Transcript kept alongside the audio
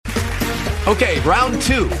Okay, round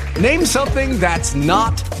 2. Name something that's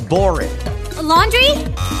not boring. A laundry?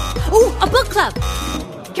 Ooh, a book club.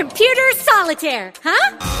 Computer solitaire,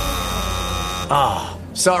 huh? Ah,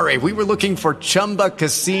 sorry, we were looking for Chumba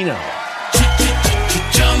Casino.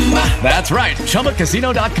 That's right,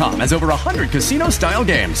 ChumbaCasino.com has over 100 casino-style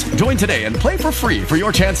games. Join today and play for free for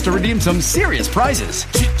your chance to redeem some serious prizes.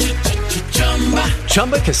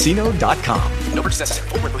 ChumbaCasino.com. No purchase necessary.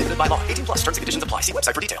 Void where prohibited by law. 18 plus terms and conditions apply. See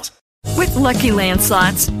website for details. With Lucky Land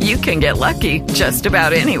Slots, you can get lucky just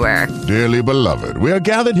about anywhere. Dearly beloved, we are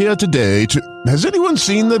gathered here today to... Has anyone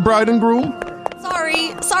seen the bride and groom?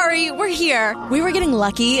 Sorry, we're here. We were getting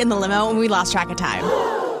lucky in the limo and we lost track of time.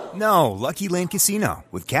 No, Lucky Land Casino,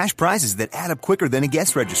 with cash prizes that add up quicker than a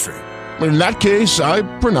guest registry. In that case, I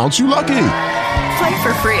pronounce you lucky. Play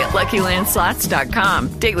for free at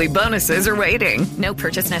LuckyLandSlots.com. Daily bonuses are waiting. No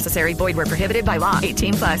purchase necessary. Void where prohibited by law.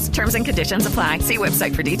 18 plus. Terms and conditions apply. See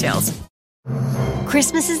website for details.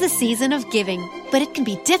 Christmas is the season of giving, but it can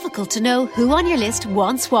be difficult to know who on your list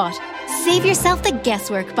wants what. Save yourself the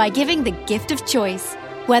guesswork by giving the gift of choice.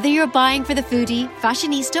 Whether you're buying for the foodie,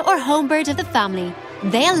 fashionista, or homebird of the family,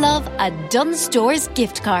 they'll love a Dunnes Stores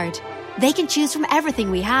gift card. They can choose from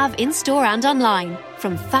everything we have in-store and online,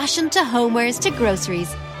 from fashion to homewares to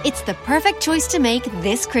groceries. It's the perfect choice to make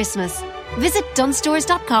this Christmas. Visit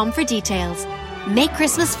dunnesstores.com for details. Make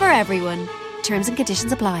Christmas for everyone. Terms and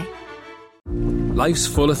conditions apply. Life's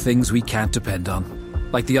full of things we can't depend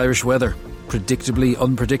on, like the Irish weather, predictably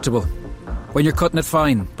unpredictable. When you're cutting it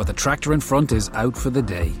fine, but the tractor in front is out for the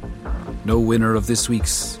day. No winner of this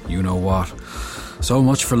week's you-know-what. So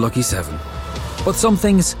much for Lucky 7. But some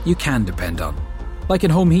things you can depend on, like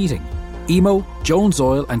in home heating. Emo, Jones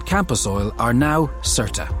Oil and Campus Oil are now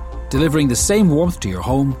CERTA, delivering the same warmth to your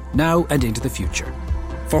home now and into the future.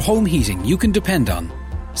 For home heating you can depend on,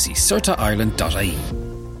 see CERTAIreland.ie.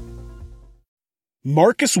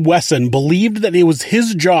 Marcus Wesson believed that it was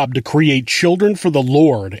his job to create children for the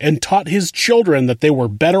Lord and taught his children that they were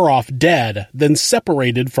better off dead than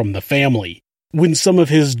separated from the family. When some of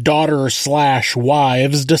his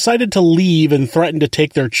daughter/wives decided to leave and threatened to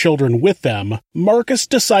take their children with them, Marcus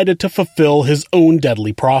decided to fulfill his own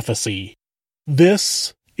deadly prophecy.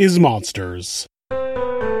 This is Monsters.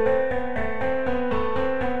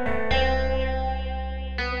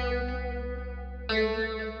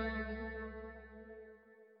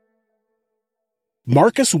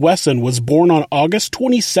 Marcus Wesson was born on August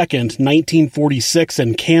 22, 1946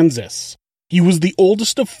 in Kansas. He was the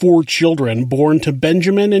oldest of 4 children born to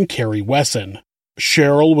Benjamin and Carrie Wesson.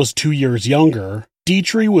 Cheryl was 2 years younger,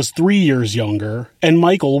 Dietrich was 3 years younger, and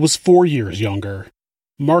Michael was 4 years younger.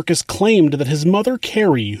 Marcus claimed that his mother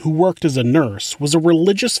Carrie, who worked as a nurse, was a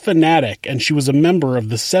religious fanatic and she was a member of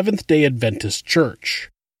the Seventh-day Adventist Church.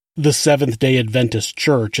 The Seventh-day Adventist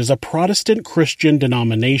Church is a Protestant Christian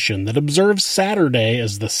denomination that observes Saturday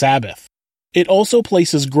as the Sabbath. It also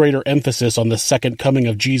places greater emphasis on the second coming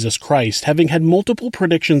of Jesus Christ, having had multiple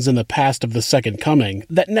predictions in the past of the second coming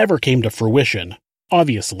that never came to fruition,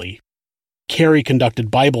 obviously. Carrie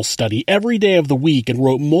conducted Bible study every day of the week and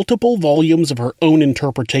wrote multiple volumes of her own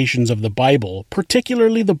interpretations of the Bible,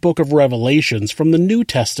 particularly the Book of Revelations from the New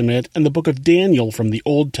Testament and the Book of Daniel from the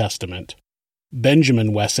Old Testament.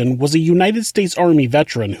 Benjamin Wesson was a United States Army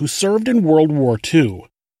veteran who served in World War II.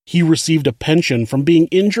 He received a pension from being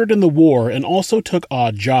injured in the war and also took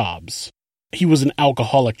odd jobs. He was an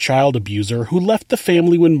alcoholic child abuser who left the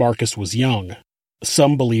family when Marcus was young.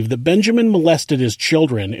 Some believe that Benjamin molested his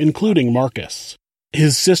children, including Marcus.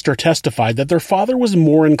 His sister testified that their father was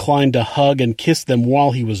more inclined to hug and kiss them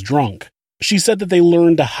while he was drunk. She said that they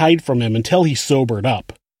learned to hide from him until he sobered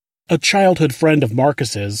up. A childhood friend of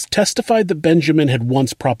Marcus's testified that Benjamin had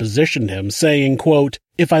once propositioned him, saying, quote,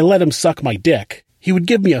 "If I let him suck my dick, he would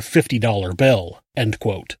give me a $50 bill, end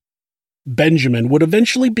quote. Benjamin would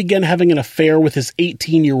eventually begin having an affair with his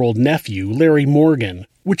 18-year-old nephew, Larry Morgan,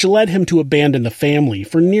 which led him to abandon the family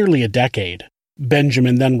for nearly a decade.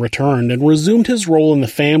 Benjamin then returned and resumed his role in the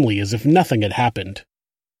family as if nothing had happened.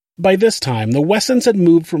 By this time, the Wessons had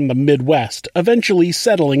moved from the Midwest, eventually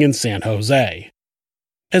settling in San Jose.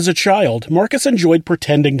 As a child, Marcus enjoyed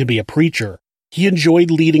pretending to be a preacher. He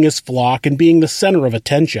enjoyed leading his flock and being the center of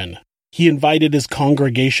attention. He invited his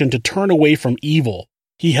congregation to turn away from evil.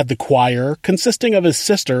 He had the choir, consisting of his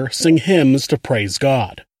sister, sing hymns to praise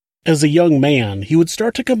God. As a young man, he would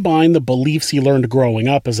start to combine the beliefs he learned growing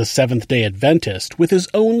up as a Seventh-day Adventist with his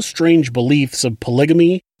own strange beliefs of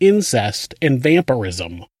polygamy, incest, and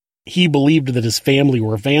vampirism. He believed that his family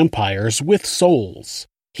were vampires with souls.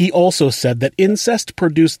 He also said that incest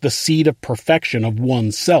produced the seed of perfection of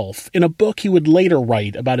oneself in a book he would later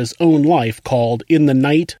write about his own life called In the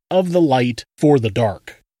Night, of the Light, for the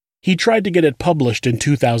Dark. He tried to get it published in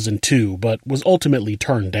 2002, but was ultimately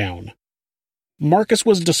turned down. Marcus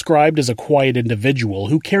was described as a quiet individual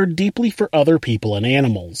who cared deeply for other people and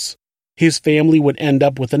animals. His family would end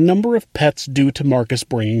up with a number of pets due to Marcus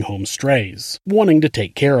bringing home strays, wanting to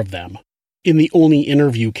take care of them. In the only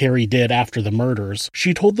interview Carrie did after the murders,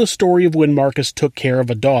 she told the story of when Marcus took care of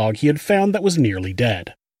a dog he had found that was nearly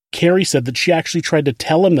dead. Carrie said that she actually tried to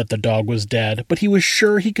tell him that the dog was dead, but he was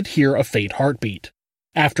sure he could hear a faint heartbeat.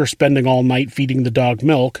 After spending all night feeding the dog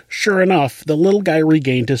milk, sure enough, the little guy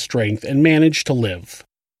regained his strength and managed to live.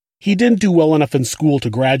 He didn't do well enough in school to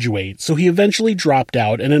graduate, so he eventually dropped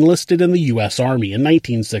out and enlisted in the U.S. Army in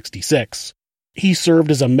 1966. He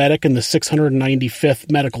served as a medic in the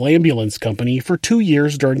 695th Medical Ambulance Company for 2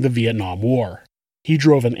 years during the Vietnam War. He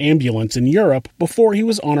drove an ambulance in Europe before he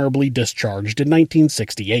was honorably discharged in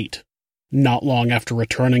 1968. Not long after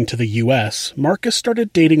returning to the U.S., Marcus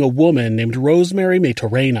started dating a woman named Rosemary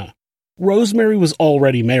Maturana. Rosemary was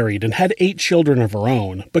already married and had 8 children of her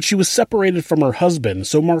own, but she was separated from her husband,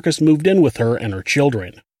 so Marcus moved in with her and her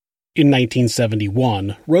children. In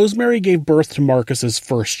 1971, Rosemary gave birth to Marcus's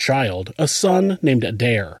first child, a son named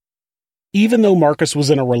Adair. Even though Marcus was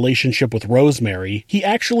in a relationship with Rosemary, he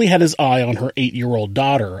actually had his eye on her 8-year-old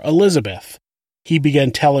daughter, Elizabeth. He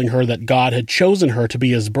began telling her that God had chosen her to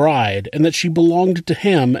be his bride and that she belonged to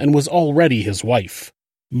him and was already his wife.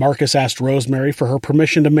 Marcus asked Rosemary for her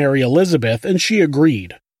permission to marry Elizabeth, and she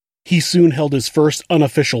agreed. He soon held his first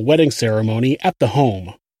unofficial wedding ceremony at the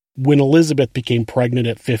home. When Elizabeth became pregnant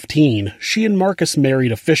at 15, she and Marcus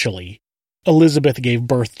married officially. Elizabeth gave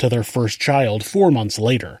birth to their first child 4 months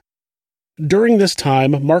later. During this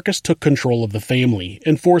time, Marcus took control of the family,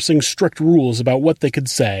 enforcing strict rules about what they could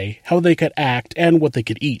say, how they could act, and what they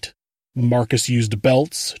could eat. Marcus used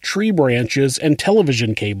belts, tree branches, and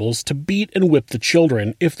television cables to beat and whip the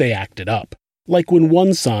children if they acted up. Like when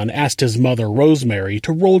one son asked his mother, Rosemary,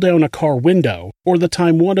 to roll down a car window, or the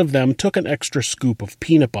time one of them took an extra scoop of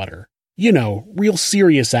peanut butter. You know, real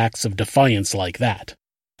serious acts of defiance like that.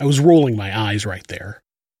 I was rolling my eyes right there.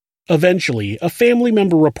 Eventually, a family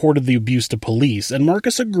member reported the abuse to police, and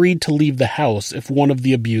Marcus agreed to leave the house if one of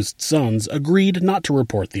the abused sons agreed not to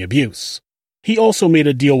report the abuse. He also made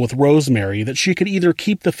a deal with Rosemary that she could either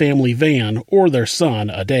keep the family van or their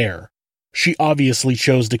son, Adair. She obviously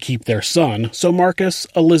chose to keep their son, so Marcus,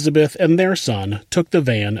 Elizabeth, and their son took the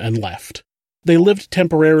van and left. They lived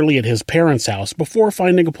temporarily at his parents' house before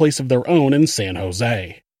finding a place of their own in San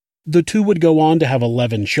Jose. The two would go on to have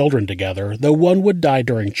 11 children together, though one would die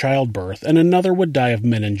during childbirth and another would die of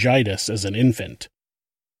meningitis as an infant.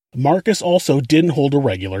 Marcus also didn't hold a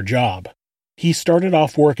regular job. He started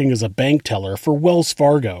off working as a bank teller for Wells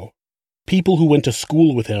Fargo. People who went to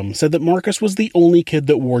school with him said that Marcus was the only kid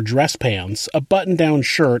that wore dress pants, a button-down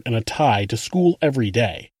shirt, and a tie to school every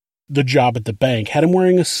day. The job at the bank had him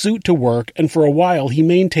wearing a suit to work, and for a while he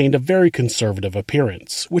maintained a very conservative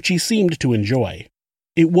appearance, which he seemed to enjoy.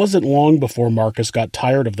 It wasn't long before Marcus got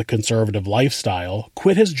tired of the conservative lifestyle,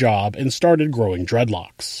 quit his job, and started growing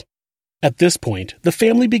dreadlocks. At this point, the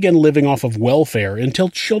family began living off of welfare until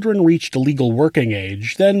children reached legal working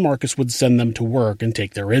age, then Marcus would send them to work and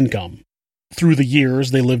take their income. Through the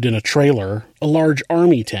years, they lived in a trailer, a large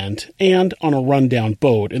army tent, and on a rundown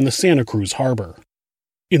boat in the Santa Cruz harbor.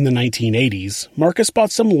 In the 1980s, Marcus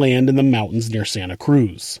bought some land in the mountains near Santa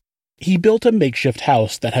Cruz. He built a makeshift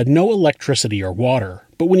house that had no electricity or water,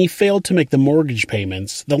 but when he failed to make the mortgage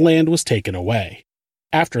payments, the land was taken away.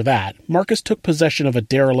 After that, Marcus took possession of a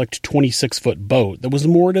derelict 26-foot boat that was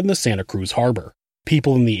moored in the Santa Cruz harbor.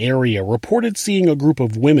 People in the area reported seeing a group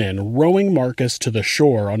of women rowing Marcus to the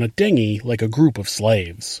shore on a dinghy like a group of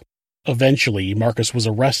slaves. Eventually, Marcus was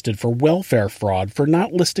arrested for welfare fraud for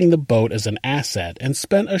not listing the boat as an asset and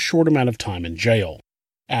spent a short amount of time in jail.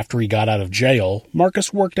 After he got out of jail,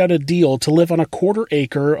 Marcus worked out a deal to live on a 1/4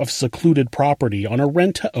 acre of secluded property on a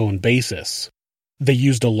rent-to-own basis. They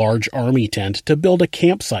used a large army tent to build a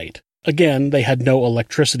campsite. Again, they had no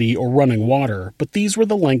electricity or running water, but these were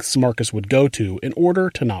the lengths Marcus would go to in order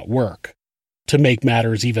to not work. To make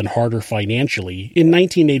matters even harder financially, in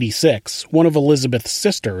 1986, one of Elizabeth's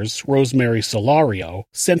sisters, Rosemary Solario,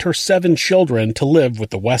 sent her 7 children to live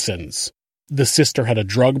with the Wessons. The sister had a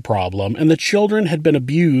drug problem, and the children had been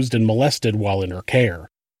abused and molested while in her care.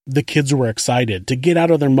 The kids were excited to get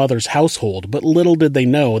out of their mother's household, but little did they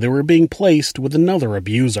know they were being placed with another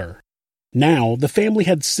abuser. Now, the family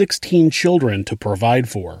had 16 children to provide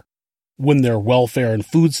for. When their welfare and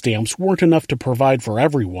food stamps weren't enough to provide for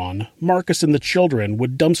everyone, Marcus and the children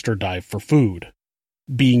would dumpster dive for food.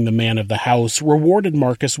 Being the man of the house rewarded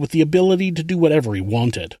Marcus with the ability to do whatever he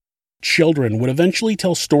wanted. Children would eventually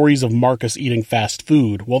tell stories of Marcus eating fast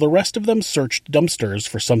food while the rest of them searched dumpsters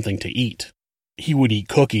for something to eat. He would eat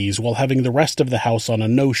cookies while having the rest of the house on a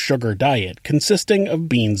no-sugar diet consisting of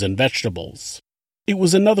beans and vegetables. It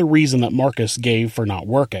was another reason that Marcus gave for not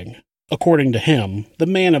working. According to him, the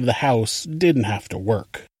man of the house didn't have to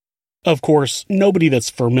work. Of course, nobody that's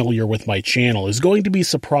familiar with my channel is going to be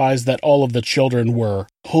surprised that all of the children were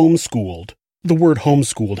homeschooled, the word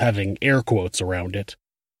homeschooled having air quotes around it.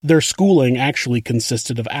 Their schooling actually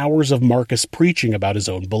consisted of hours of Marcus preaching about his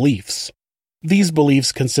own beliefs. These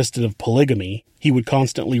beliefs consisted of polygamy. He would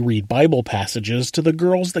constantly read Bible passages to the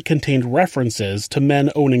girls that contained references to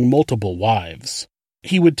men owning multiple wives.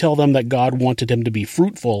 He would tell them that God wanted him to be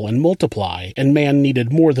fruitful and multiply, and man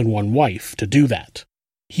needed more than one wife to do that.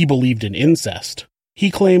 He believed in incest. He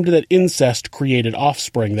claimed that incest created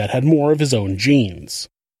offspring that had more of his own genes.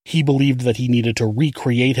 He believed that he needed to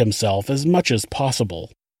recreate himself as much as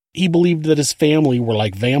possible. He believed that his family were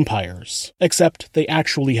like vampires, except they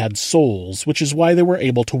actually had souls, which is why they were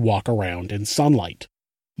able to walk around in sunlight.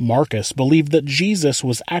 Marcus believed that Jesus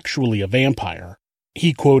was actually a vampire.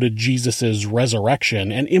 He quoted Jesus'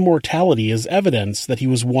 resurrection and immortality as evidence that he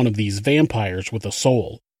was one of these vampires with a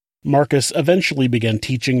soul. Marcus eventually began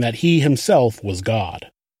teaching that he himself was God.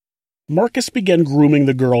 Marcus began grooming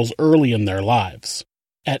the girls early in their lives.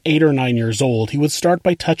 At 8 or 9 years old, he would start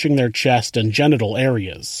by touching their chest and genital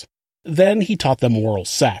areas. Then he taught them oral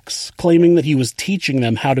sex, claiming that he was teaching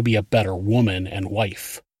them how to be a better woman and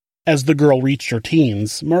wife. As the girl reached her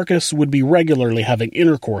teens, Marcus would be regularly having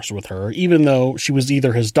intercourse with her, even though she was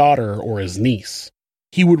either his daughter or his niece.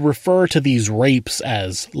 He would refer to these rapes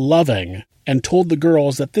as loving, and told the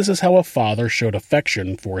girls that this is how a father showed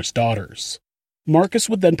affection for his daughters. Marcus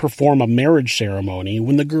would then perform a marriage ceremony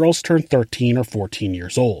when the girls turned 13 or 14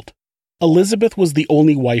 years old. Elizabeth was the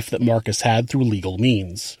only wife that Marcus had through legal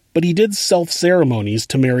means, but he did self-ceremonies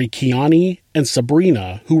to marry Kiani and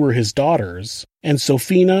Sabrina, who were his daughters, and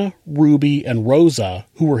Sophina, Ruby, and Rosa,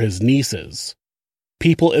 who were his nieces.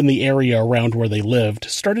 People in the area around where they lived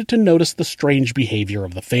started to notice the strange behavior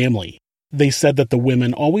of the family. They said that the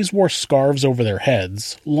women always wore scarves over their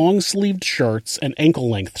heads, long-sleeved shirts, and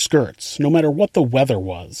ankle-length skirts, no matter what the weather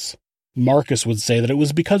was. Marcus would say that it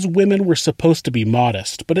was because women were supposed to be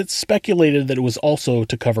modest, but it's speculated that it was also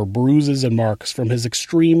to cover bruises and marks from his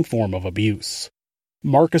extreme form of abuse.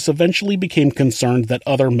 Marcus eventually became concerned that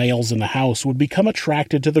other males in the house would become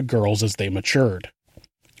attracted to the girls as they matured.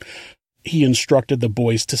 He instructed the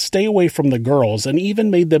boys to stay away from the girls and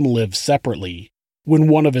even made them live separately. When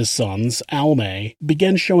one of his sons, Alme,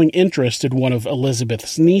 began showing interest in one of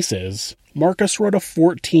Elizabeth's nieces, Marcus wrote a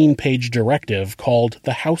 14-page directive called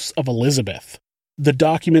the House of Elizabeth. The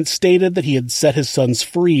document stated that he had set his sons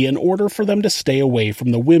free in order for them to stay away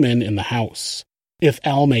from the women in the house. If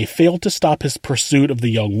Alme failed to stop his pursuit of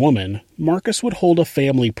the young woman, Marcus would hold a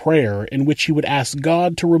family prayer in which he would ask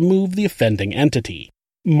God to remove the offending entity.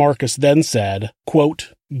 Marcus then said,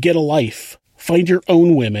 quote, "Get a life. Find your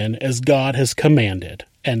own women as God has commanded."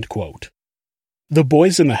 End quote. The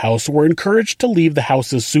boys in the house were encouraged to leave the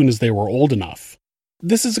house as soon as they were old enough.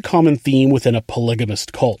 This is a common theme within a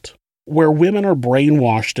polygamist cult. Where women are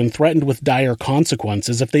brainwashed and threatened with dire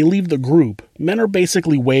consequences if they leave the group, men are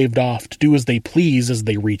basically waved off to do as they please as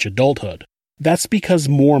they reach adulthood. That's because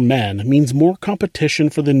more men means more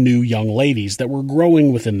competition for the new young ladies that were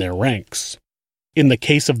growing within their ranks. In the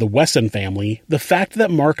case of the Wesson family, the fact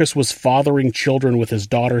that Marcus was fathering children with his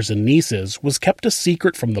daughters and nieces was kept a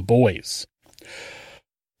secret from the boys.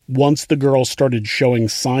 Once the girls started showing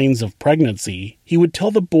signs of pregnancy, he would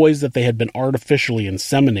tell the boys that they had been artificially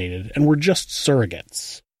inseminated and were just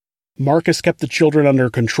surrogates. Marcus kept the children under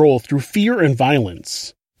control through fear and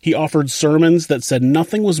violence. He offered sermons that said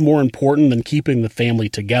nothing was more important than keeping the family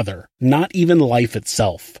together, not even life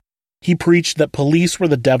itself. He preached that police were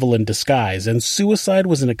the devil in disguise and suicide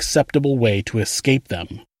was an acceptable way to escape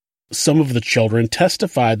them. Some of the children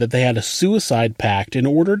testified that they had a suicide pact in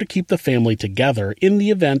order to keep the family together in the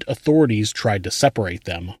event authorities tried to separate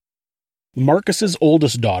them. Marcus's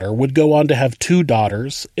oldest daughter would go on to have 2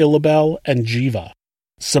 daughters, Ilabel and Jiva.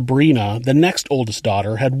 Sabrina, the next oldest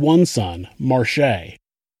daughter, had 1 son, Marche.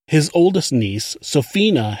 His oldest niece,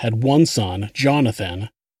 Sophina, had 1 son, Jonathan.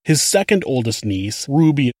 His second oldest niece,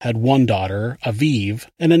 Ruby, had 1 daughter, Aviv,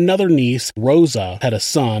 and another niece, Rosa, had a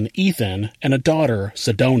son, Ethan, and a daughter,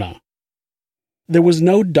 Sedona. There was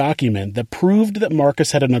no document that proved that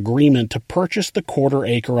Marcus had an agreement to purchase the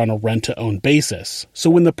quarter-acre on a rent-to-own basis, so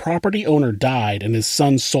when the property owner died and his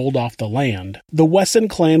son sold off the land, the Wesson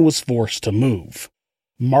clan was forced to move.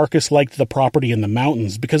 Marcus liked the property in the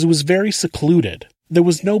mountains because it was very secluded. There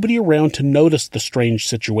was nobody around to notice the strange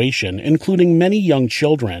situation, including many young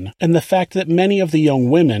children, and the fact that many of the young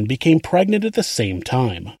women became pregnant at the same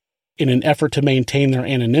time. In an effort to maintain their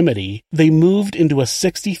anonymity, they moved into a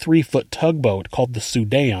 63-foot tugboat called the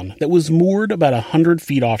Sudan that was moored about 100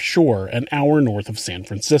 feet offshore an hour north of San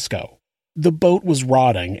Francisco. The boat was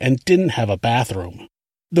rotting and didn't have a bathroom.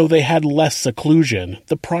 Though they had less seclusion,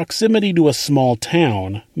 the proximity to a small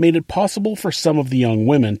town made it possible for some of the young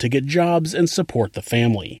women to get jobs and support the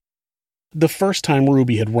family. The first time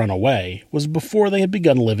Ruby had run away was before they had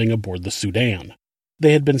begun living aboard the Sudan.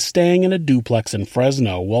 They had been staying in a duplex in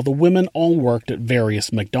Fresno while the women all worked at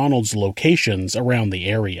various McDonald's locations around the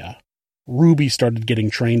area. Ruby started getting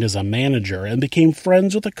trained as a manager and became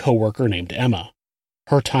friends with a coworker named Emma.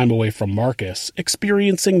 Her time away from Marcus,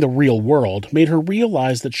 experiencing the real world, made her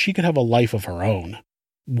realize that she could have a life of her own.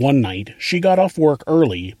 One night, she got off work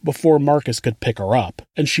early before Marcus could pick her up,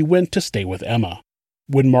 and she went to stay with Emma.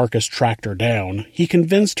 When Marcus tracked her down, he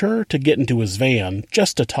convinced her to get into his van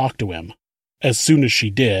just to talk to him. As soon as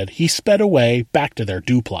she did, he sped away back to their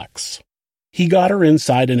duplex. He got her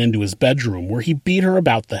inside and into his bedroom where he beat her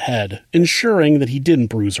about the head, ensuring that he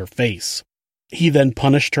didn't bruise her face. He then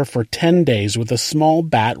punished her for 10 days with a small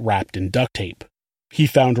bat wrapped in duct tape. He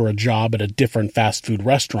found her a job at a different fast food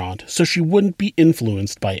restaurant so she wouldn't be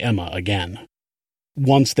influenced by Emma again.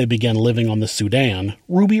 Once they began living on the Sudan,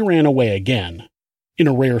 Ruby ran away again. In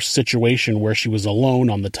a rare situation where she was alone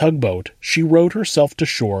on the tugboat, she rowed herself to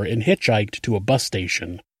shore and hitchhiked to a bus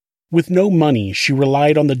station. With no money, she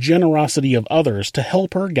relied on the generosity of others to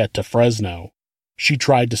help her get to Fresno. She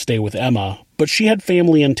tried to stay with Emma, but she had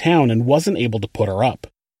family in town and wasn't able to put her up.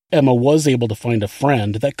 Emma was able to find a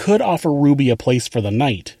friend that could offer Ruby a place for the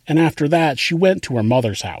night, and after that she went to her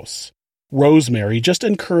mother's house. Rosemary just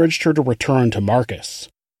encouraged her to return to Marcus.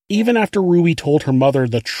 Even after Ruby told her mother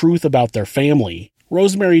the truth about their family,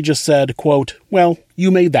 Rosemary just said, quote, "Well,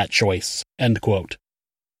 you made that choice," end quote.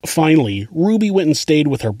 Finally, Ruby went and stayed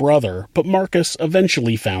with her brother, but Marcus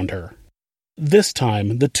eventually found her. This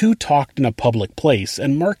time, the two talked in a public place,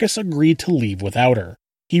 and Marcus agreed to leave without her.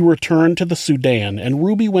 He returned to the Sudan, and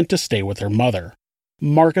Ruby went to stay with her mother.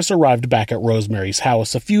 Marcus arrived back at Rosemary's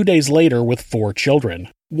house a few days later with 4 children,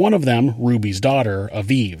 one of them Ruby's daughter,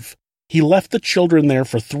 Aviv. He left the children there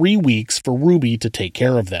for 3 weeks for Ruby to take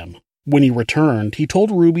care of them. When he returned, he told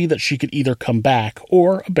Ruby that she could either come back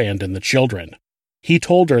or abandon the children. He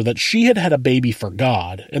told her that she had had a baby for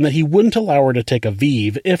God, and that he wouldn't allow her to take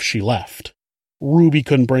Aviv if she left. Ruby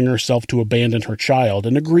couldn't bring herself to abandon her child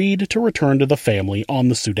and agreed to return to the family on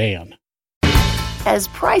the Sudan. As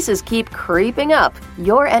prices keep creeping up,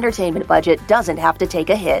 your entertainment budget doesn't have to take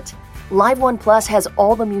a hit. Live One Plus has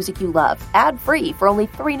all the music you love, ad-free for only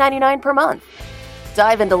 $3.99 per month.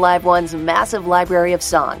 Dive into Live One's massive library of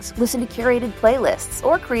songs, listen to curated playlists,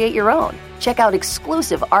 or create your own. Check out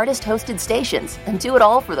exclusive artist-hosted stations and do it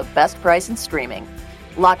all for the best price in streaming.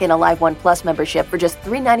 Lock in a Live One Plus membership for just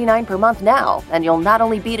 $3.99 per month now, and you'll not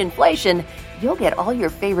only beat inflation, you'll get all your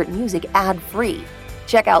favorite music ad-free.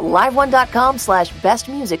 Check out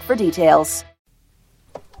liveone.com/bestmusic for details.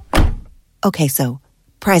 Okay, so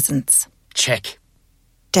presents. Check.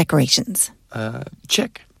 Decorations.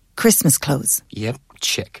 Check. Christmas clothes. Yep,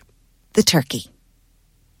 check. The turkey.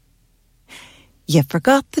 You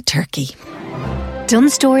forgot the turkey. Dunn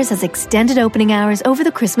Stores has extended opening hours over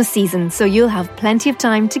the Christmas season, so you'll have plenty of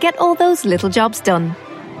time to get all those little jobs done.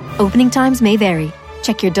 Opening times may vary.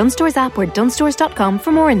 Check your Dunn Stores app or dunstores.com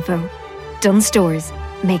for more info. Dunn Stores.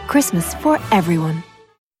 Make Christmas for everyone.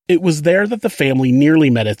 It was there that the family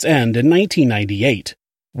nearly met its end in 1998.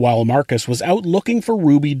 While Marcus was out looking for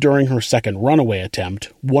Ruby during her second runaway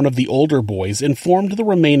attempt, one of the older boys informed the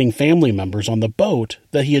remaining family members on the boat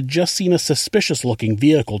that he had just seen a suspicious-looking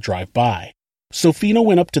vehicle drive by. Sophina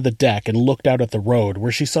went up to the deck and looked out at the road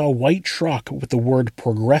where she saw a white truck with the word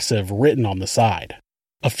Progressive written on the side.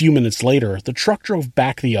 A few minutes later, the truck drove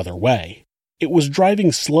back the other way. It was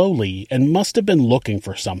driving slowly and must have been looking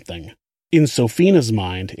for something. In Sophina's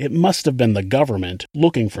mind, it must have been the government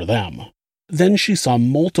looking for them. Then she saw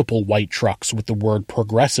multiple white trucks with the word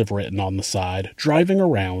Progressive written on the side, driving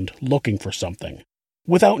around, looking for something.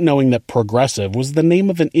 Without knowing that Progressive was the name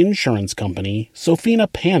of an insurance company, Sophina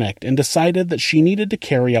panicked and decided that she needed to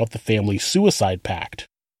carry out the family's suicide pact.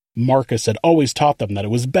 Marcus had always taught them that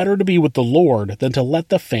it was better to be with the Lord than to let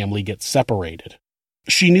the family get separated.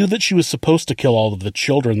 She knew that she was supposed to kill all of the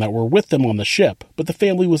children that were with them on the ship, but the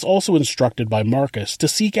family was also instructed by Marcus to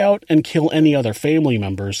seek out and kill any other family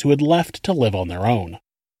members who had left to live on their own.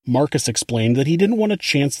 Marcus explained that he didn't want to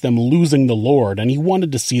chance them losing the Lord and he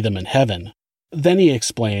wanted to see them in heaven. Then he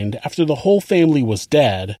explained after the whole family was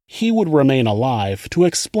dead, he would remain alive to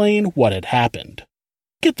explain what had happened.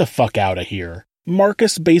 Get the fuck out of here.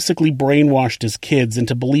 Marcus basically brainwashed his kids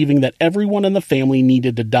into believing that everyone in the family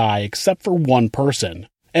needed to die except for one person.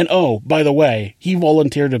 And oh, by the way, he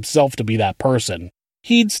volunteered himself to be that person.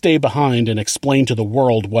 He'd stay behind and explain to the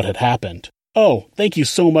world what had happened. Oh, thank you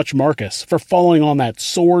so much, Marcus, for falling on that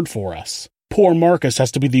sword for us. Poor Marcus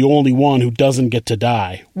has to be the only one who doesn't get to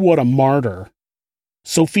die. What a martyr.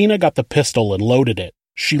 Sophina got the pistol and loaded it.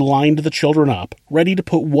 She lined the children up, ready to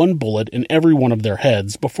put one bullet in every one of their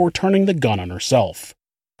heads before turning the gun on herself.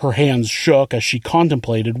 Her hands shook as she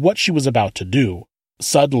contemplated what she was about to do.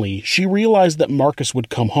 Suddenly, she realized that Marcus would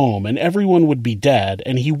come home and everyone would be dead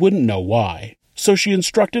and he wouldn't know why. So she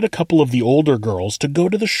instructed a couple of the older girls to go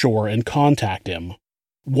to the shore and contact him.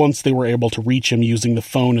 Once they were able to reach him using the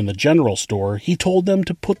phone in the general store, he told them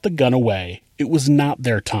to put the gun away. It was not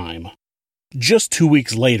their time. Just 2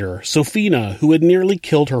 weeks later, Sophina, who had nearly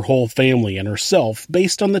killed her whole family and herself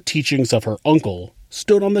based on the teachings of her uncle,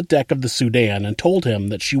 stood on the deck of the Sudan and told him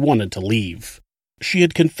that she wanted to leave. She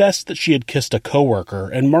had confessed that she had kissed a coworker,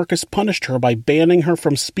 and Marcus punished her by banning her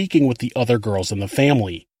from speaking with the other girls in the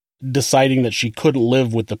family. Deciding that she couldn't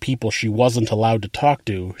live with the people she wasn't allowed to talk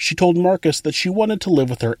to, she told Marcus that she wanted to live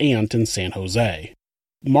with her aunt in San Jose.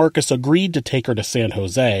 Marcus agreed to take her to San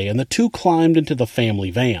Jose, and the two climbed into the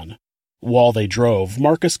family van. While they drove,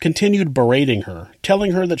 Marcus continued berating her,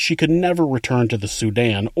 telling her that she could never return to the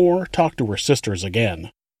Sudan or talk to her sisters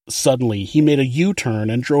again. Suddenly, he made a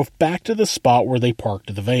U-turn and drove back to the spot where they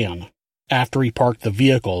parked the van. After he parked the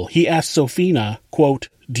vehicle, he asked Sophina, quote,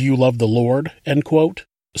 "Do you love the Lord?" end quote.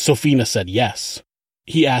 Sophina said yes.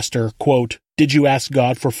 He asked her, quote, "Did you ask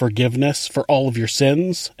God for forgiveness for all of your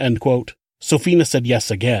sins?" end quote. Sophina said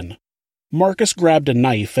yes again. Marcus grabbed a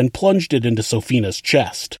knife and plunged it into Sophina's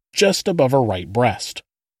chest, just above her right breast.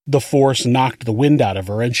 The force knocked the wind out of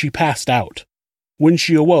her and she passed out. When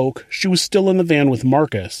she awoke, she was still in the van with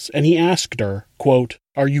Marcus, and he asked her, quote,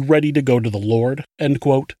 "Are you ready to go to the Lord?" end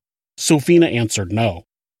quote. Sophina answered no.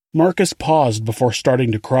 Marcus paused before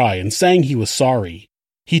starting to cry and saying he was sorry.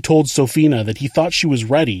 He told Sophina that he thought she was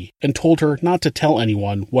ready and told her not to tell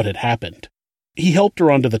anyone what had happened. He helped her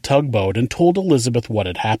onto the tugboat and told Elizabeth what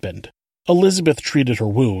had happened. Elizabeth treated her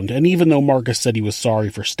wound, and even though Marcus said he was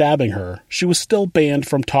sorry for stabbing her, she was still banned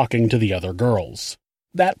from talking to the other girls.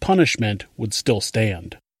 That punishment would still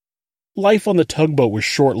stand. Life on the tugboat was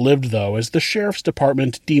short-lived, though, as the sheriff's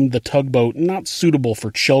department deemed the tugboat not suitable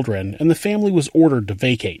for children, and the family was ordered to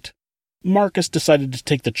vacate. Marcus decided to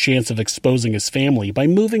take the chance of exposing his family by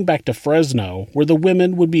moving back to Fresno, where the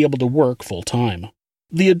women would be able to work full-time.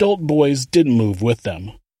 The adult boys didn't move with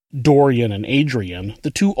them. Dorian and Adrian,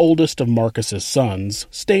 the two oldest of Marcus's sons,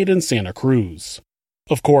 stayed in Santa Cruz.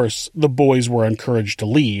 Of course, the boys were encouraged to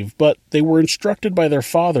leave, but they were instructed by their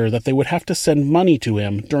father that they would have to send money to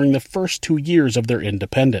him during the first 2 years of their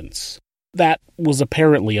independence. That was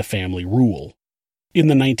apparently a family rule. In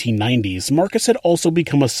the 1990s, Marcus had also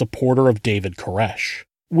become a supporter of David Koresh.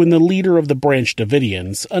 When the leader of the Branch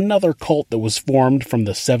Davidians, another cult that was formed from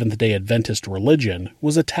the Seventh-day Adventist religion,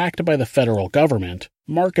 was attacked by the federal government,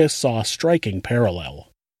 Marcus saw a striking parallel.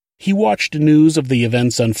 He watched news of the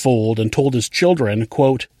events unfold and told his children,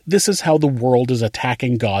 quote, "This is how the world is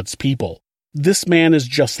attacking God's people. This man is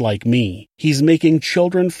just like me. He's making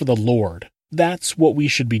children for the Lord. That's what we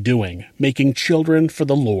should be doing, making children for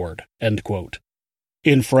the Lord," end quote.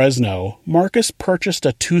 In Fresno, Marcus purchased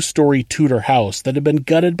a 2-story Tudor house that had been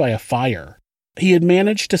gutted by a fire. He had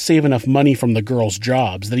managed to save enough money from the girls'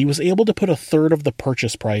 jobs that he was able to put a third of the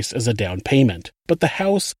purchase price as a down payment, but the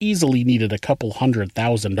house easily needed a couple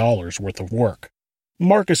 $100,000 worth of work.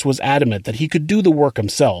 Marcus was adamant that he could do the work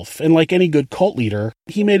himself, and like any good cult leader,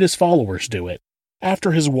 he made his followers do it.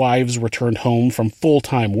 After his wives returned home from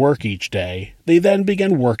full-time work each day, they then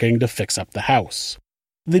began working to fix up the house.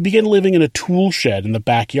 They began living in a tool shed in the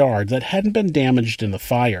backyard that hadn't been damaged in the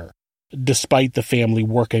fire. Despite the family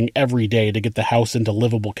working every day to get the house into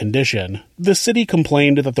livable condition, the city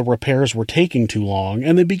complained that the repairs were taking too long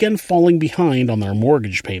and they began falling behind on their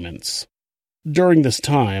mortgage payments. During this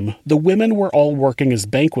time, the women were all working as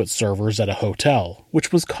banquet servers at a hotel,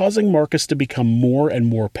 which was causing Marcus to become more and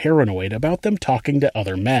more paranoid about them talking to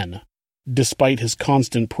other men. Despite his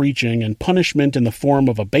constant preaching and punishment in the form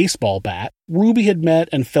of a baseball bat, Ruby had met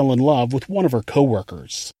and fell in love with one of her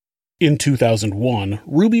coworkers. In 2001,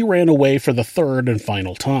 Ruby ran away for the third and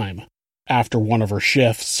final time. After one of her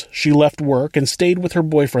shifts, she left work and stayed with her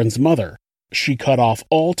boyfriend's mother. She cut off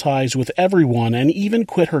all ties with everyone and even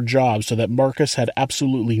quit her job so that Marcus had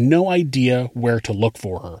absolutely no idea where to look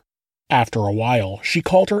for her. After a while, she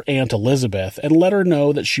called her Aunt Elizabeth and let her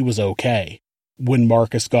know that she was okay. When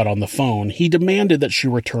Marcus got on the phone, he demanded that she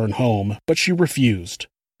return home, but she refused.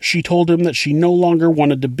 She told him that she no longer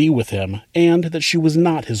wanted to be with him and that she was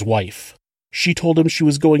not his wife. She told him she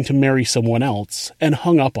was going to marry someone else and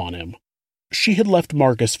hung up on him. She had left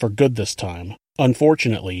Marcus for good this time.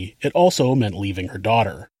 Unfortunately, it also meant leaving her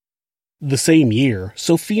daughter. The same year,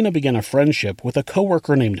 Sophina began a friendship with a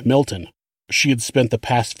coworker named Milton. She had spent the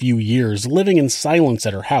past few years living in silence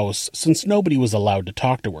at her house since nobody was allowed to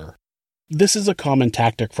talk to her. This is a common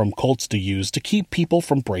tactic from cults to use to keep people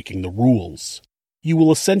from breaking the rules. You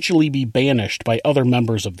will essentially be banished by other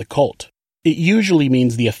members of the cult. It usually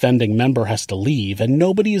means the offending member has to leave and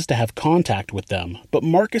nobody is to have contact with them, but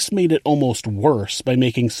Marcus made it almost worse by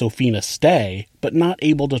making Sophina stay, but not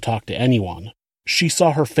able to talk to anyone. She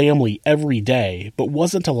saw her family every day, but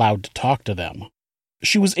wasn't allowed to talk to them.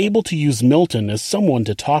 She was able to use Milton as someone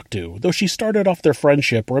to talk to, though she started off their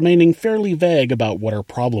friendship remaining fairly vague about what her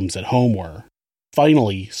problems at home were.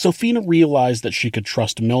 Finally, Sophina realized that she could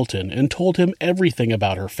trust Milton and told him everything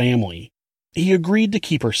about her family. He agreed to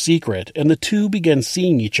keep her secret, and the two began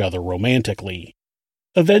seeing each other romantically.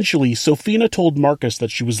 Eventually, Sophina told Marcus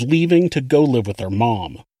that she was leaving to go live with her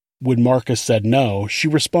mom. When Marcus said no, she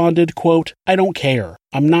responded, quote, "I don't care.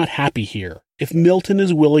 I'm not happy here. If Milton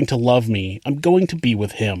is willing to love me, I'm going to be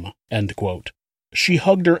with him," end quote. She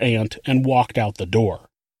hugged her aunt and walked out the door.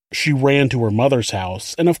 She ran to her mother's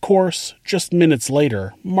house, and of course, just minutes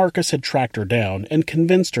later, Marcus had tracked her down and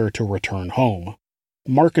convinced her to return home.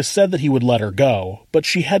 Marcus said that he would let her go, but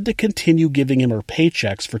she had to continue giving him her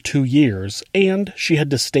paychecks for 2 years, and she had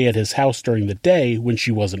to stay at his house during the day when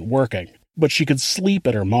she wasn't working, but she could sleep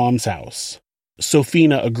at her mom's house.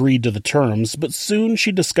 Sophina agreed to the terms, but soon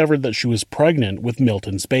she discovered that she was pregnant with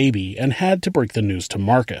Milton's baby and had to break the news to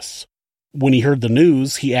Marcus. When he heard the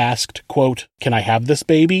news, he asked, quote, "Can I have this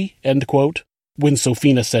baby?" end quote. When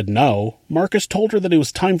Sophina said no, Marcus told her that it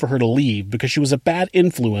was time for her to leave because she was a bad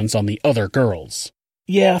influence on the other girls.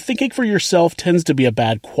 Yeah, thinking for yourself tends to be a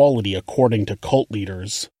bad quality according to cult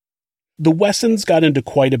leaders. The Wessons got into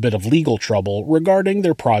quite a bit of legal trouble regarding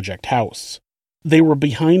their project house. They were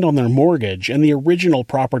behind on their mortgage, and the original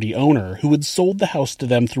property owner, who had sold the house to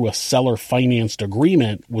them through a seller-financed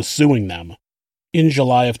agreement, was suing them. In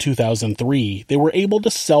July of 2003, they were able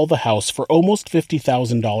to sell the house for almost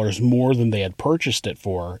 $50,000 more than they had purchased it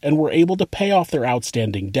for, and were able to pay off their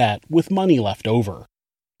outstanding debt with money left over.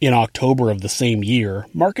 In October of the same year,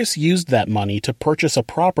 Marcus used that money to purchase a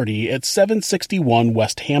property at 761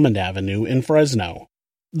 West Hammond Avenue in Fresno.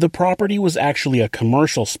 The property was actually a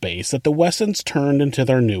commercial space that the Wessons turned into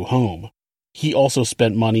their new home. He also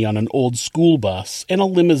spent money on an old school bus and a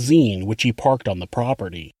limousine which he parked on the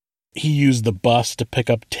property. He used the bus to pick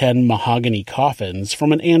up 10 mahogany coffins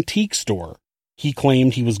from an antique store. He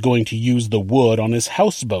claimed he was going to use the wood on his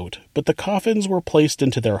houseboat, but the coffins were placed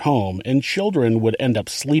into their home and children would end up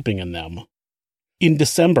sleeping in them. In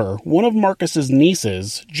December, one of Marcus's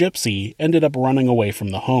nieces, Gypsy, ended up running away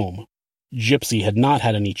from the home. Gypsy had not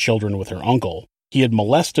had any children with her uncle. He had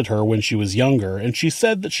molested her when she was younger, and she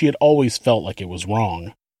said that she had always felt like it was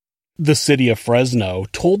wrong. The city of Fresno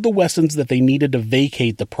told the Wessons that they needed to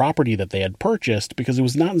vacate the property that they had purchased because it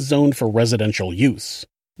was not zoned for residential use.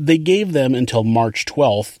 They gave them until March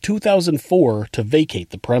 12, 2004 to vacate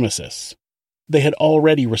the premises. They had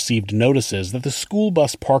already received notices that the school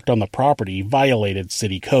bus parked on the property violated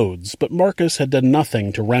city codes, but Marcus had done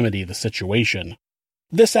nothing to remedy the situation.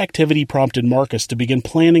 This activity prompted Marcus to begin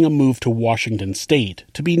planning a move to Washington State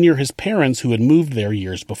to be near his parents who had moved there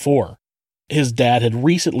years before. His dad had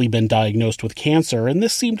recently been diagnosed with cancer, and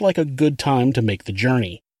this seemed like a good time to make the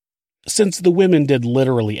journey. Since the women did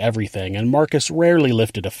literally everything and Marcus rarely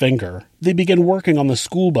lifted a finger, they began working on the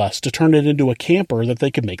school bus to turn it into a camper that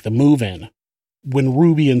they could make the move in. When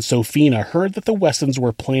Ruby and Sophina heard that the Wessons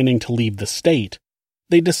were planning to leave the state,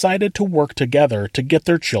 they decided to work together to get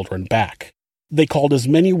their children back. They called as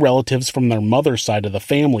many relatives from their mother's side of the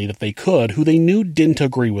family that they could who they knew didn't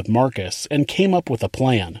agree with Marcus and came up with a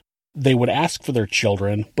plan. They would ask for their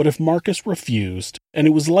children, but if Marcus refused, and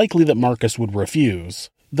it was likely that Marcus would refuse,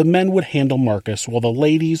 the men would handle Marcus while the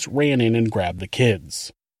ladies ran in and grabbed the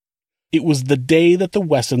kids. It was the day that the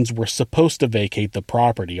Wessons were supposed to vacate the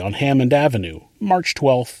property on Hammond Avenue, March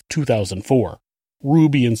 12, 2004.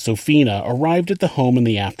 Ruby and Sophina arrived at the home in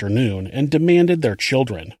the afternoon and demanded their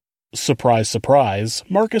children. Surprise, surprise,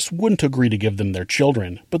 Marcus wouldn't agree to give them their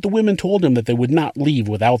children, but the women told him that they would not leave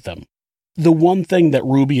without them. The one thing that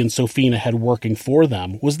Ruby and Sophina had working for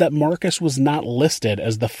them was that Marcus was not listed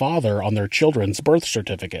as the father on their children's birth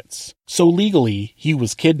certificates, so legally he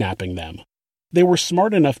was kidnapping them. They were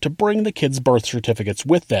smart enough to bring the kids' birth certificates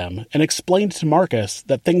with them and explained to Marcus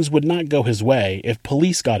that things would not go his way if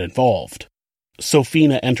police got involved.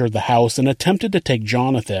 Sophina entered the house and attempted to take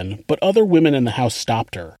Jonathan, but other women in the house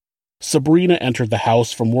stopped her. Sabrina entered the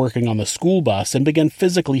house from working on the school bus and began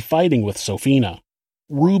physically fighting with Sophina.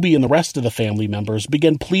 Ruby and the rest of the family members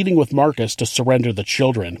began pleading with Marcus to surrender the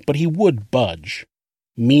children, but he would budge.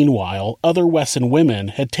 Meanwhile, other Wesson women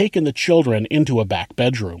had taken the children into a back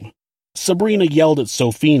bedroom. Sabrina yelled at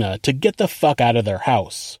Sophina to get the fuck out of their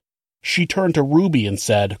house. She turned to Ruby and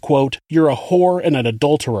said, quote, "You're a whore and an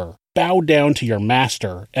adulterer. Bow down to your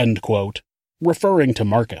master," end quote, referring to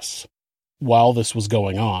Marcus. While this was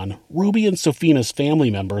going on, Ruby and Sophina's family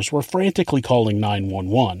members were frantically calling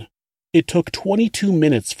 911. It took 22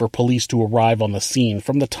 minutes for police to arrive on the scene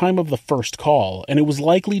from the time of the first call, and it was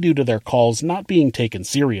likely due to their calls not being taken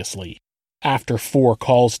seriously. After 4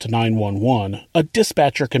 calls to 911, a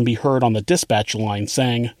dispatcher can be heard on the dispatch line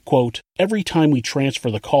saying, quote, "Every time we transfer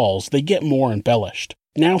the calls, they get more embellished.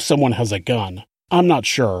 Now someone has a gun. I'm not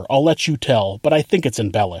sure, I'll let you tell, but I think it's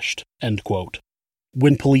embellished," end quote.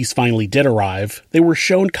 When police finally did arrive, they were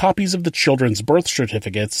shown copies of the children's birth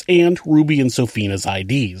certificates and Ruby and Sophina's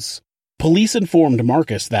IDs. Police informed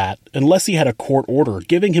Marcus that, unless he had a court order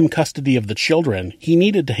giving him custody of the children, he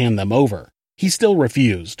needed to hand them over. He still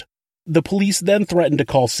refused. The police then threatened to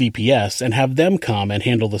call CPS and have them come and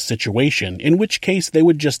handle the situation, in which case they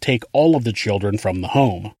would just take all of the children from the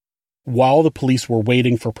home. While the police were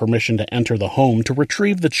waiting for permission to enter the home to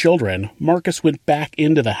retrieve the children, Marcus went back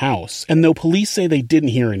into the house, and though police say they didn't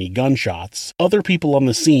hear any gunshots, other people on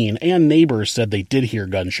the scene and neighbors said they did hear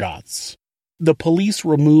gunshots. The police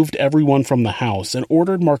removed everyone from the house and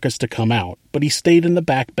ordered Marcus to come out, but he stayed in the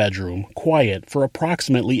back bedroom, quiet, for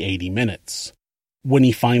approximately 80 minutes. When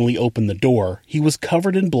he finally opened the door, he was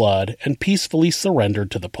covered in blood and peacefully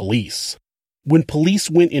surrendered to the police. When police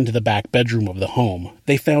went into the back bedroom of the home,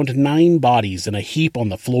 they found 9 bodies in a heap on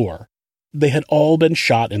the floor. They had all been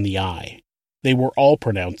shot in the eye. They were all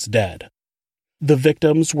pronounced dead. The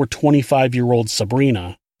victims were 25-year-old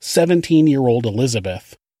Sabrina, 17-year-old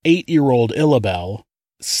Elizabeth, 8-year-old Illabel,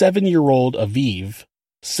 7-year-old Aviv,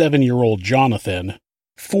 7-year-old Jonathan,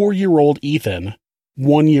 4-year-old Ethan,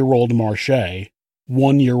 1-year-old Marche,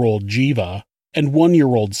 1-year-old Jiva, and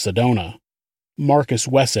 1-year-old Sedona. Marcus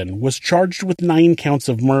Wesson was charged with 9 counts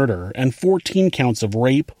of murder and 14 counts of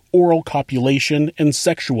rape, oral copulation, and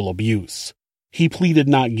sexual abuse. He pleaded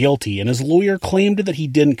not guilty, and his lawyer claimed that he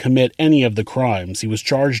didn't commit any of the crimes he was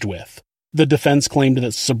charged with. The defense claimed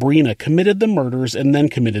that Sabrina committed the murders and then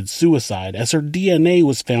committed suicide, as her DNA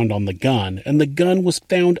was found on the gun, and the gun was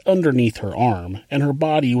found underneath her arm, and her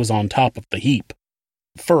body was on top of the heap.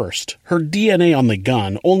 First, her DNA on the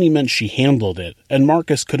gun only meant she handled it, and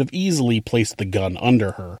Marcus could have easily placed the gun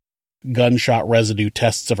under her. Gunshot residue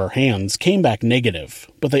tests of her hands came back negative,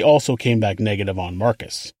 but they also came back negative on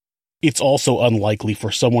Marcus. It's also unlikely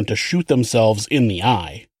for someone to shoot themselves in the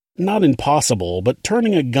eye. Not impossible, but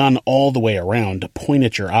turning a gun all the way around to point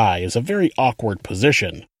at your eye is a very awkward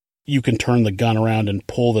position. You can turn the gun around and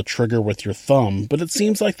pull the trigger with your thumb, but it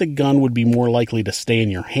seems like the gun would be more likely to stay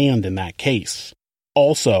in your hand in that case.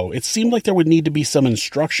 Also, it seemed like there would need to be some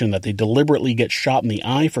instruction that they deliberately get shot in the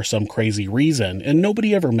eye for some crazy reason, and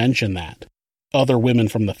nobody ever mentioned that. Other women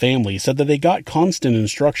from the family said that they got constant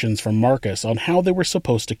instructions from Marcus on how they were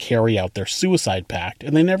supposed to carry out their suicide pact,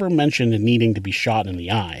 and they never mentioned needing to be shot in the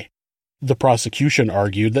eye. The prosecution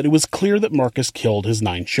argued that it was clear that Marcus killed his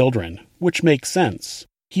 9 children, which makes sense.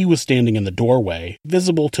 He was standing in the doorway,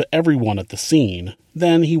 visible to everyone at the scene.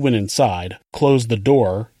 Then he went inside, closed the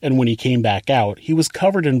door, and when he came back out, he was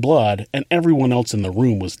covered in blood and everyone else in the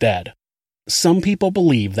room was dead. Some people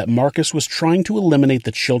believe that Marcus was trying to eliminate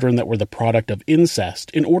the children that were the product of incest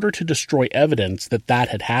in order to destroy evidence that that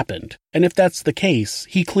had happened, and if that's the case,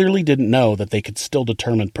 he clearly didn't know that they could still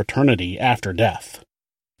determine paternity after death.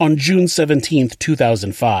 On June 17,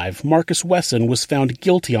 2005, Marcus Wesson was found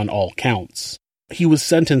guilty on all counts. He was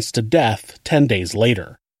sentenced to death 10 days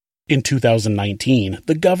later. In 2019,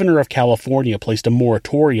 the governor of California placed a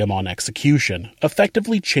moratorium on execution,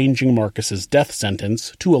 effectively changing Marcus's death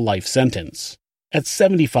sentence to a life sentence. At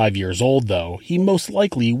 75 years old, though, he most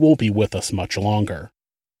likely won't be with us much longer.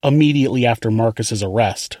 Immediately after Marcus's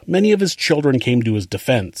arrest, many of his children came to his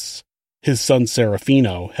defense. His son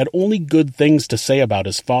Serafino had only good things to say about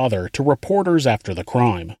his father to reporters after the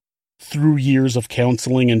crime. Through years of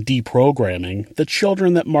counseling and deprogramming, the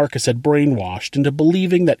children that Marcus had brainwashed into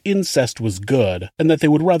believing that incest was good and that they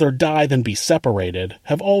would rather die than be separated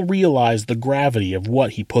have all realized the gravity of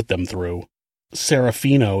what he put them through.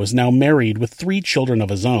 Serafino is now married with 3 children of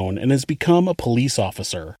his own and has become a police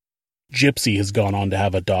officer. Gypsy has gone on to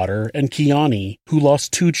have a daughter, and Kiani, who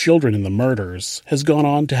lost 2 children in the murders, has gone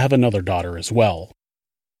on to have another daughter as well.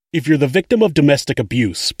 If you're the victim of domestic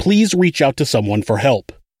abuse, please reach out to someone for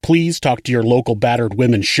help. Please talk to your local battered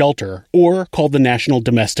women's shelter or call the National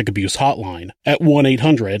Domestic Abuse Hotline at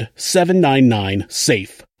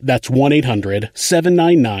 1-800-799-SAFE. That's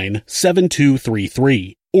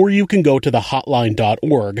 1-800-799-7233. Or you can go to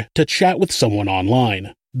thehotline.org to chat with someone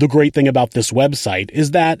online. The great thing about this website is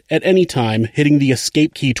that, at any time, hitting the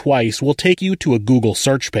escape key twice will take you to a Google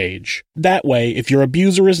search page. That way, if your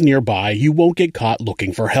abuser is nearby, you won't get caught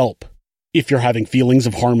looking for help. If you're having feelings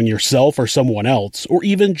of harming yourself or someone else, or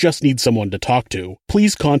even just need someone to talk to,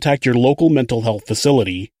 please contact your local mental health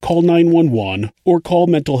facility, call 911, or call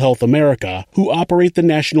Mental Health America, who operate the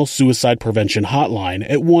National Suicide Prevention Hotline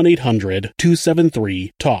at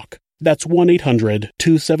 1-800-273-TALK. That's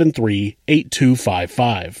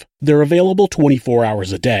 1-800-273-8255. They're available 24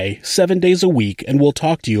 hours a day, 7 days a week, and will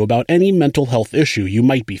talk to you about any mental health issue you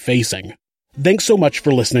might be facing. Thanks so much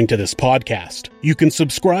for listening to this podcast. You can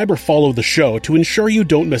subscribe or follow the show to ensure you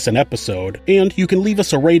don't miss an episode, and you can leave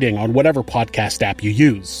us a rating on whatever podcast app you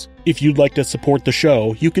use. If you'd like to support the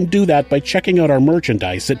show, you can do that by checking out our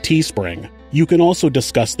merchandise at Teespring. You can also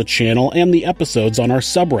discuss the channel and the episodes on our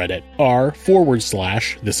subreddit,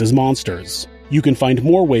 r/thisismonsters. You can find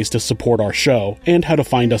more ways to support our show and how to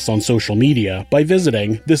find us on social media by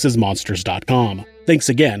visiting thisismonsters.com. Thanks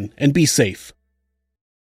again, and be safe.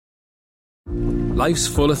 Life's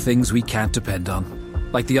full of things we can't depend on.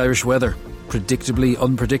 Like the Irish weather, predictably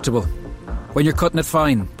unpredictable. When you're cutting it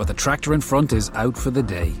fine, but the tractor in front is out for the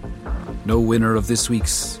day. No winner of this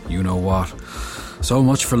week's you-know-what. So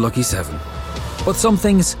much for Lucky 7. But some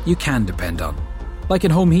things you can depend on. Like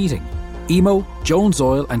in home heating. Emo, Jones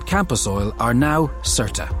Oil and Campus Oil are now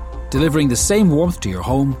CERTA, delivering the same warmth to your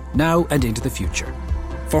home now and into the future.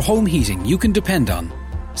 For home heating you can depend on,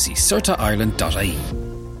 see CERTAIreland.ie.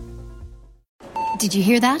 Did you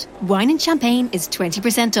hear that? Wine and champagne is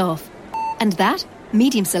 20% off. And that?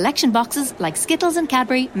 Medium selection boxes like Skittles and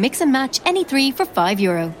Cadbury mix and match any 3 for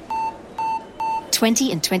 €5.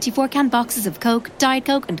 20 and 24 can boxes of Coke, Diet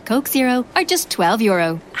Coke and Coke Zero are just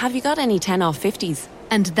 €12. Have you got any 10 off 50s?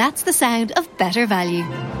 And that's the sound of better value.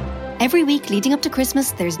 Every week leading up to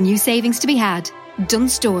Christmas, there's new savings to be had.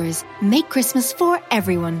 Dunnes Stores. Make Christmas for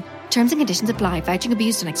everyone. Terms and conditions apply. Vouching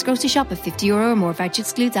abused on ex-grocery shop of €50 or more. Voucher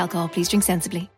excludes alcohol. Please drink sensibly.